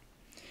hour.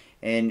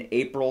 In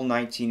April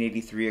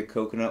 1983, a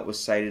coconut was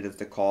cited as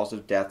the cause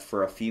of death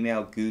for a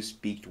female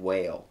goose-beaked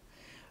whale.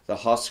 The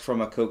husk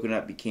from a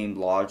coconut became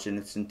lodged in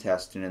its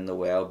intestine, and the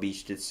whale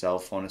beached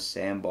itself on a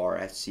sandbar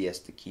at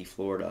Siesta Key,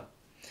 Florida.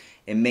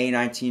 In May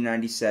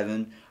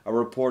 1997, a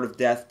report of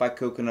death by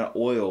coconut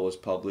oil was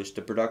published.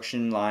 A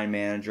production line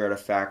manager at a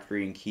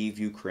factory in Kyiv,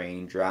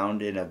 Ukraine,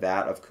 drowned in a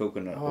vat of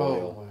coconut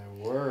oil.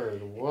 Oh my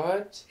word,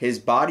 what? His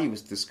body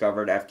was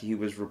discovered after he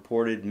was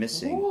reported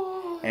missing,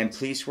 What? and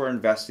police were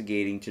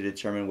investigating to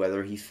determine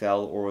whether he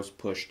fell or was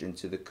pushed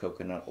into the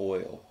coconut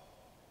oil.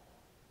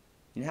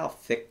 You know how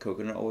thick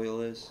coconut oil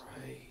is?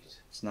 Right.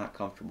 It's not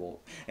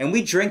comfortable. And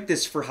we drink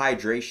this for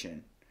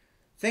hydration.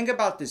 Think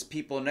about this,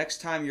 people, next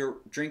time you're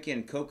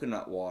drinking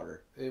coconut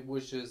water. It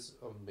was just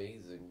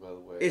amazing, by the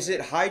way. Is it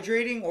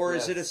hydrating or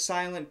Yes. is it a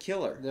silent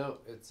killer? No,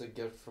 it's a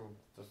gift from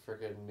the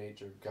freaking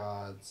nature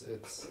gods.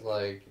 It's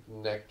like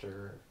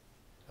nectar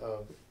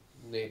of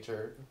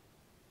nature.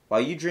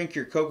 While you drink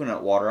your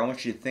coconut water, I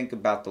want you to think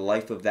about the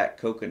life of that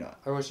coconut.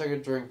 I wish I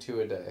could drink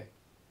 2 a day.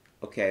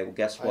 Okay, well,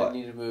 guess what? I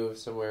need to move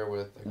somewhere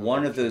with a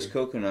One of those tree.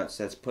 coconuts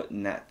that's put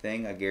in that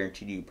thing, I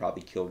guarantee you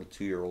probably killed a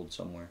 2-year-old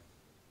somewhere.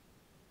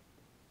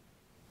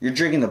 You're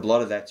drinking the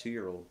blood of that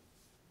 2-year-old.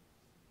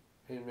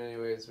 In many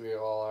ways, we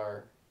all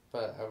are,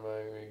 but I'm not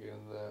even going to get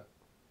into that.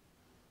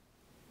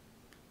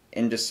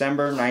 In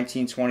December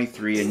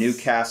 1923, a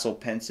Newcastle,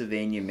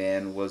 Pennsylvania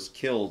man was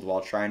killed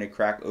while trying to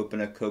crack open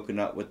a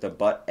coconut with the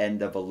butt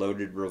end of a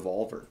loaded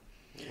revolver.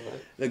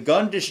 What? The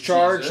gun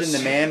discharged Jesus.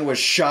 and the man was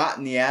shot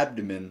in the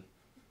abdomen.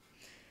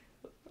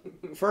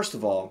 First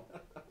of all,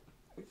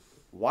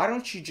 why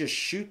don't you just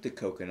shoot the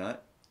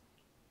coconut?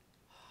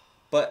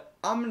 But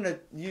I'm going to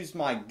use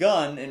my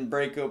gun and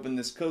break open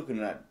this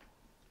coconut.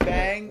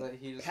 Bang, Like,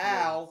 he just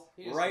pow, wins.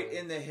 He just right wins.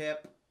 in the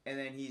hip. And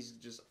then he's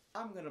just,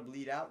 I'm going to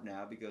bleed out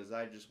now because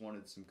I just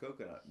wanted some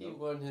coconut He milk.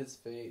 won his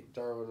fate,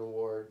 Darwin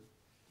Award.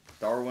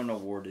 Darwin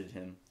awarded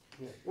him.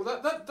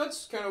 Well,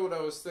 that's kind of what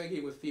I was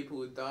thinking with people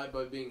who died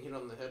by being hit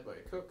on the head by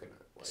a coconut.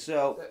 Like,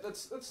 So,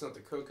 that's not the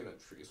coconut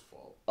tree's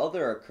fault.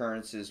 other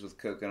occurrences with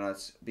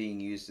coconuts being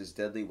used as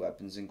deadly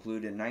weapons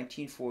include in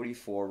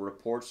 1944,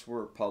 reports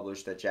were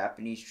published that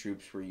Japanese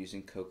troops were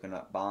using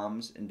coconut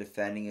bombs in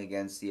defending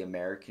against the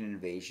American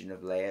invasion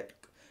of Leyte.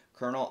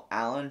 Colonel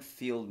Alan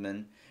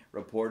Fieldman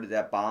reported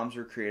that bombs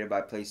were created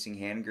by placing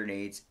hand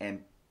grenades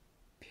and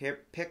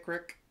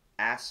picric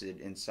acid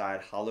inside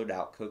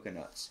hollowed-out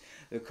coconuts.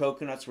 The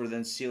coconuts were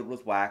then sealed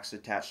with wax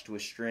attached to a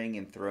string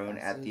and thrown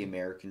at the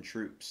American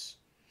troops.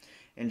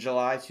 In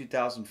July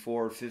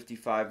 2004, a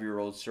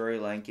 55-year-old Sri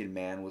Lankan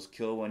man was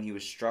killed when he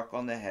was struck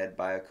on the head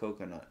by a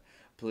coconut.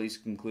 Police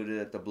concluded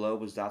that the blow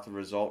was not the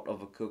result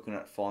of a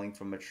coconut falling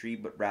from a tree,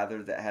 but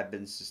rather that had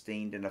been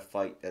sustained in a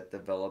fight that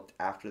developed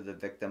after the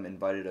victim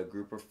invited a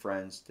group of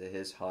friends to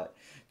his hut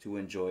to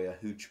enjoy a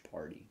hooch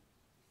party.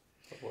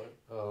 What?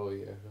 Oh,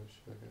 yeah.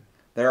 Okay.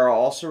 There are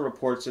also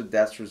reports of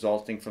deaths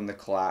resulting from the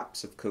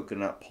collapse of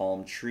coconut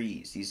palm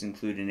trees. These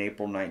include in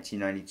April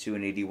 1992,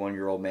 an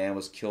 81-year-old man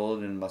was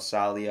killed in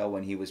Massalia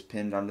when he was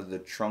pinned under the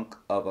trunk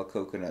of a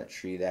coconut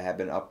tree that had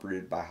been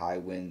uprooted by high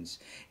winds.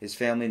 His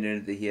family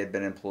noted that he had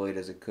been employed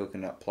as a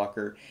coconut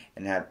plucker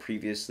and had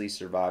previously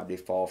survived a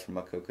fall from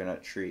a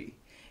coconut tree.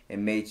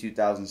 In May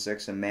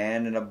 2006, a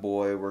man and a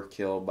boy were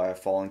killed by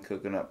fallen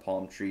coconut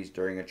palm trees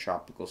during a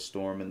tropical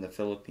storm in the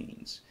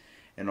Philippines.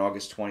 In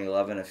August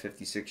 2011, a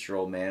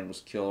 56-year-old man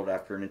was killed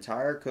after an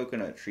entire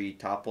coconut tree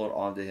toppled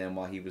onto him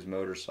while he was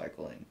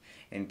motorcycling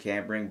in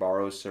Cambring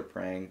Baru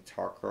Seprang,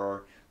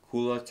 Takar,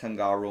 Kula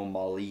Tenggara,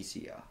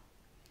 Malaysia.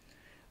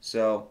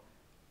 So,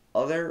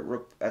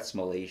 that's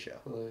Malaysia.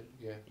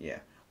 Yeah.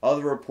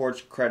 Other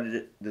reports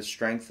credited the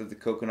strength of the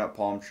coconut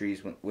palm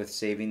trees with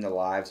saving the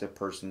lives of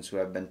persons who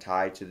have been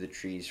tied to the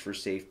trees for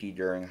safety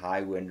during high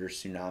wind or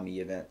tsunami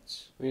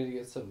events. We need to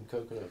get some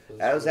coconut for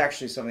this. That was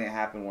actually something that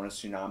happened when a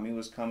tsunami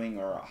was coming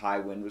or a high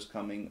wind was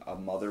coming. A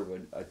mother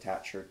would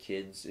attach her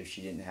kids, if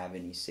she didn't have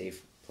any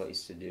safe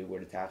place to do,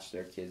 would attach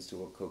their kids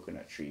to a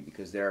coconut tree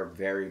because they're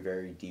very,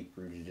 very deep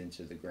rooted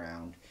into the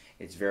ground.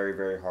 It's very,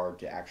 very hard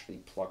to actually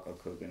pluck a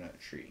coconut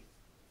tree.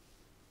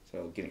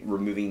 So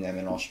removing them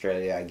in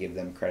Australia, I give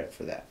them credit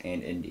for that,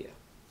 and India.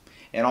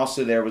 And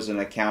also there was an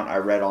account I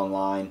read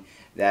online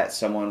that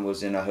someone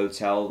was in a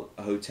hotel.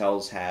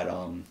 Hotels had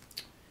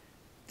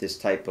this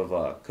type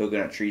of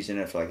coconut trees in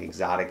it for like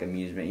exotic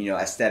amusement. You know,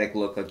 aesthetic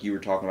look like you were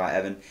talking about,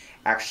 Evan.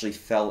 Actually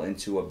fell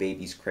into a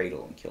baby's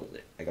cradle and killed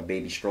it. Like a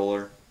baby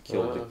stroller,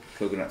 killed the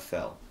coconut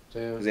fell.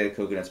 Damn. Because they had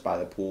coconuts by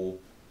the pool.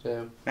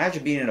 Damn.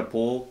 Imagine being in a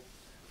pool.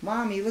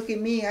 Mommy, look at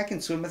me. I can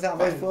swim without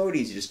my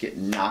floaties. You just get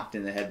knocked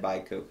in the head by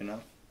a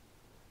coconut.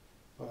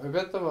 I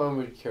bet the mom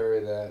would carry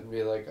that and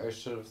be like, I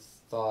should have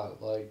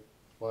thought, like,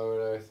 why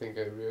would I think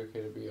I'd be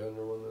okay to be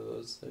under one of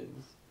those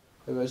things?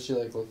 I bet she,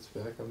 like, looks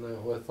back on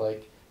that with,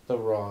 like, the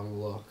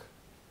wrong look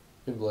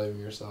and blame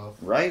yourself.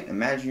 Right?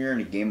 Imagine you're in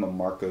a game of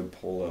Marco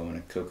Polo and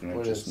a coconut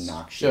when just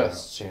knocks you out.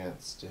 Just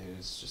chance, dude.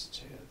 It's just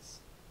chance.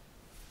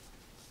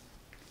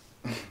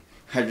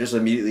 I just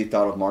immediately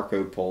thought of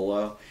Marco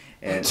Polo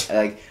and,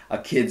 like, a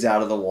kid's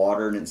out of the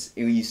water and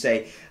you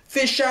say,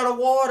 fish out of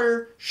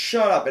water,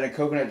 shut up. And a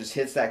coconut just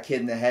hits that kid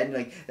in the head and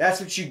like,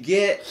 that's what you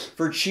get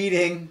for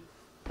cheating.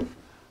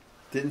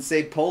 Didn't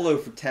say polo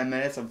for 10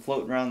 minutes. I'm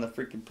floating around the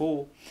freaking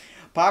pool.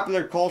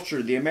 Popular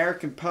culture. The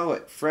American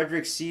poet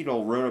Frederick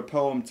Seidel wrote a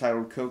poem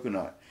titled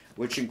Coconut,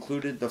 which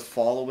included the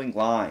following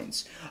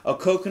lines. A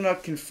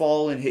coconut can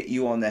fall and hit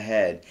you on the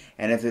head,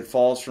 and if it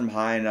falls from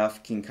high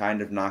enough, can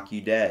kind of knock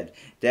you dead.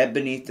 Dead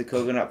beneath the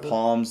coconut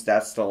palms,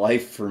 that's the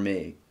life for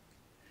me.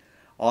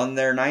 On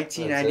their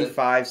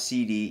 1995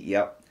 CD,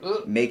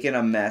 Making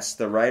a Mess,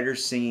 the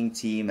writers-singing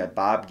team at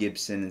Bob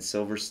Gibson and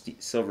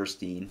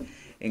Silverstein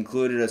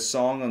included a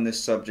song on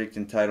this subject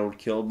entitled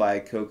Killed by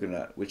a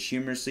Coconut, which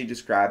humorously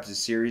describes a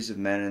series of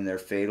men and their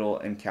fatal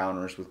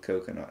encounters with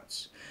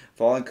coconuts.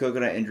 Fallen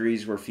coconut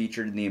injuries were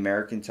featured in the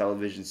American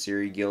television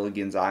series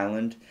Gilligan's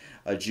Island.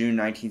 A June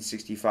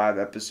 1965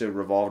 episode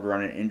revolved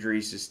around an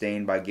injury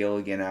sustained by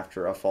Gilligan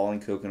after a falling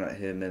coconut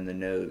hit him in the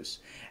nose.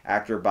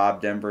 Actor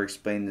Bob Denver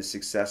explained the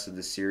success of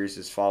the series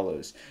as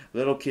follows.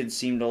 Little kids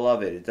seem to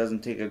love it. It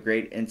doesn't take a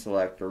great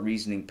intellect or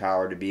reasoning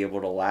power to be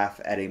able to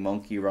laugh at a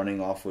monkey running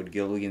off with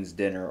Gilligan's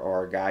dinner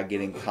or a guy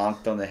getting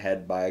conked on the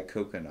head by a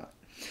coconut.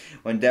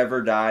 When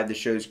Denver died, the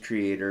show's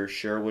creator,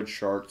 Sherwood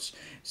Sharks,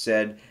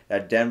 said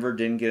that Denver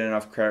didn't get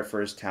enough credit for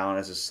his talent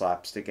as a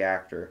slapstick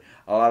actor.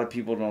 A lot of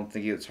people don't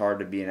think it's hard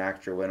to be an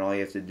actor when all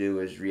you have to do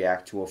is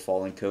react to a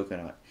falling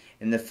coconut.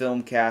 In the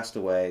film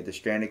Castaway, the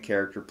stranded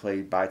character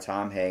played by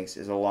Tom Hanks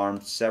is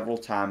alarmed several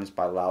times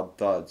by loud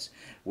thuds,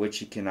 which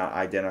he cannot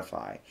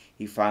identify.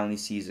 He finally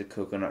sees a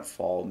coconut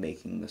fall,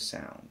 making the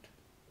sound.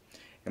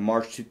 In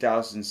March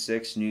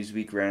 2006,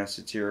 Newsweek ran a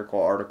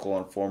satirical article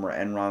on former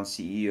Enron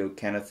CEO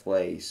Kenneth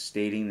Lay,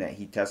 stating that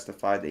he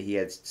testified that he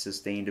had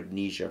sustained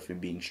amnesia from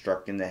being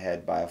struck in the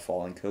head by a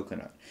falling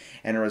coconut,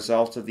 and a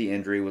result of the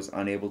injury was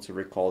unable to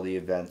recall the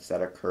events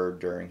that occurred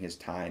during his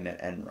time at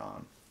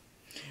Enron.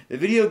 The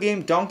video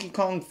game Donkey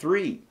Kong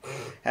 3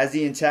 has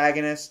the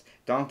antagonist,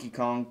 Donkey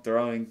Kong,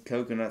 throwing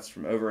coconuts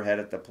from overhead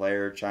at the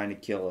player trying to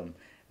kill him.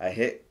 A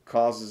hit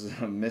causes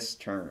a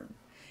misturn.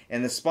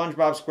 In the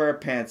SpongeBob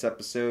SquarePants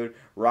episode,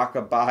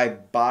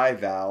 Rockabye Bye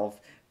Valve,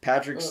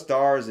 Patrick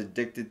Star is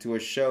addicted to a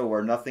show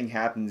where nothing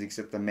happens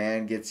except the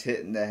man gets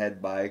hit in the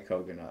head by a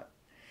coconut.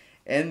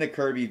 In the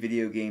Kirby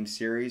video game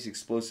series,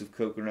 explosive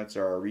coconuts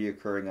are a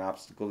reoccurring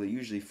obstacle that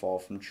usually fall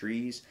from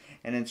trees.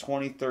 And in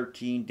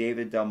 2013,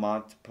 David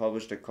Delmont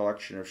published a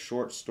collection of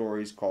short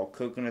stories called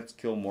Coconuts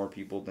Kill More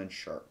People Than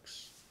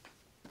Sharks.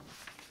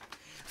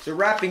 So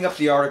wrapping up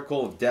the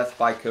article of Death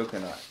by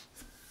Coconut.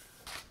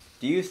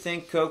 Do you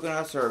think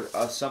coconuts are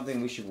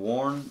something we should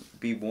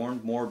be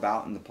warned more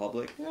about in the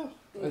public? Yeah,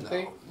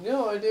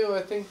 I do.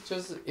 I think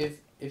just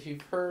if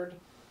you've heard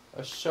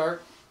a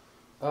shark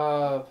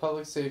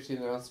public safety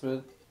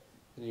announcement,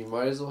 then you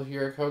might as well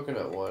hear a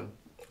coconut one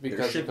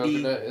because the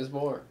coconut is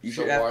more. You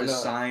should have to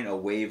sign a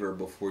waiver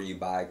before you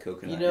buy a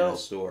coconut in a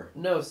store.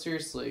 No,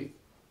 seriously.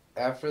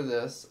 after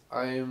this,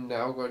 I am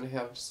now going to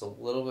have just a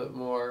little bit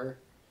more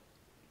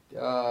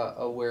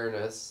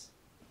awareness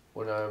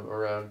when I'm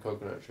around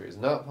coconut trees.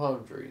 Not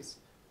palm trees,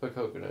 but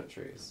coconut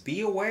trees.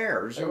 Be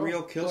aware. There's a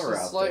real killer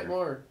out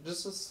there.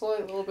 Just a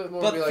slight little bit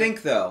more. But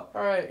think though.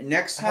 All right.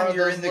 Next time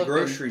you're in the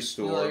grocery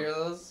store. Are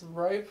those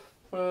ripe?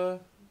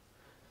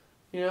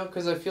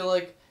 Because I feel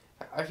like,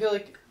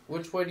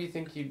 which way do you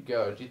think you'd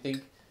go? Do you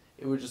think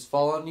it would just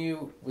fall on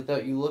you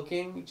without you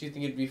looking? Do you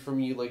think it'd be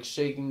from you like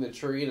shaking the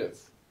tree and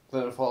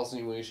then it falls on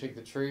you when you shake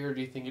the tree, or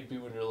do you think it'd be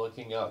when you're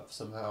looking up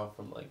somehow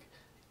from like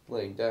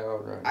laying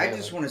down? Right. I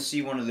just want to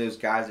see one of those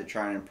guys that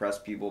try and impress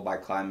people by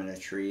climbing a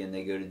tree, and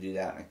they go to do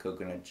that, and a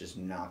coconut just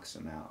knocks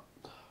them out.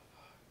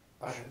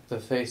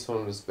 The face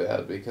one was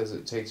bad because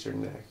it takes your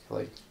neck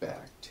like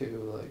back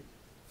too, like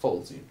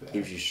folds you back.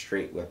 Gives you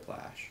straight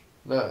whiplash.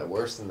 No,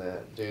 worse than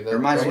that, dude. That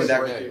reminds me of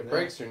that. It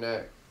breaks your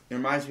neck. It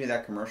reminds me of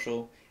that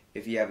commercial.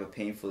 If you have a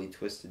painfully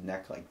twisted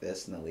neck like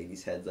this, and the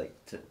lady's head's like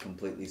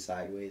completely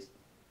sideways.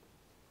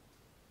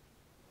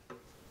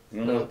 You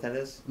don't know what that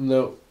is?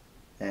 No.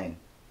 Dang.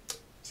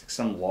 It's like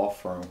some law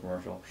firm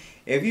commercial.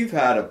 If you've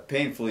had a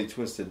painfully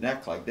twisted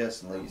neck like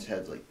this, and the lady's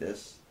head's like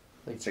this,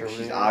 it's like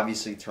she's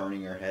obviously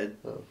turning her head.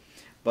 Oh.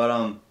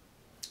 But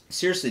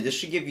seriously, this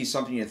should give you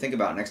something to think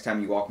about next time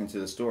you walk into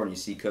the store and you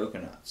see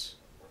coconuts.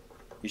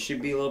 You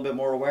should be a little bit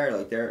more aware.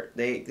 Like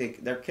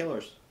they're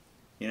killers,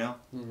 you know.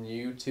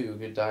 You too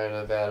could die in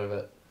a vat of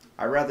it.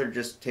 I'd rather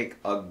just take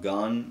a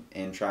gun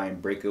and try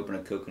and break open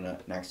a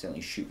coconut and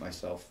accidentally shoot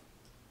myself.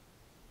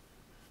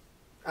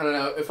 I don't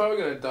know. If I were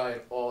gonna die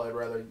at all, I'd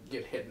rather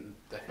get hit in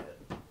the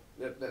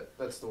head.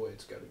 That's the way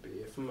it's got to be.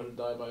 If I'm gonna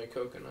die by a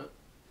coconut,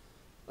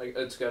 like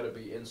it's got to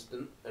be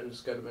instant and it's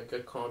got to make a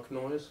conch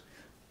noise.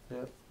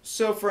 Yeah.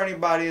 So for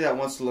anybody that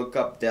wants to look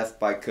up death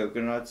by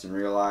coconuts and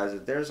realize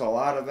that there's a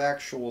lot of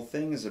actual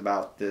things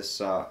about this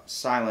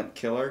silent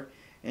killer,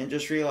 and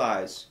just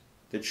realize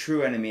the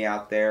true enemy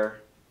out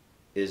there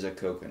is a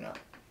coconut.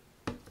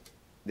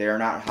 They are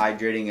not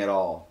hydrating at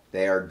all.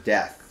 They are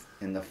death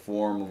in the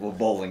form of a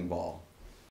bowling ball.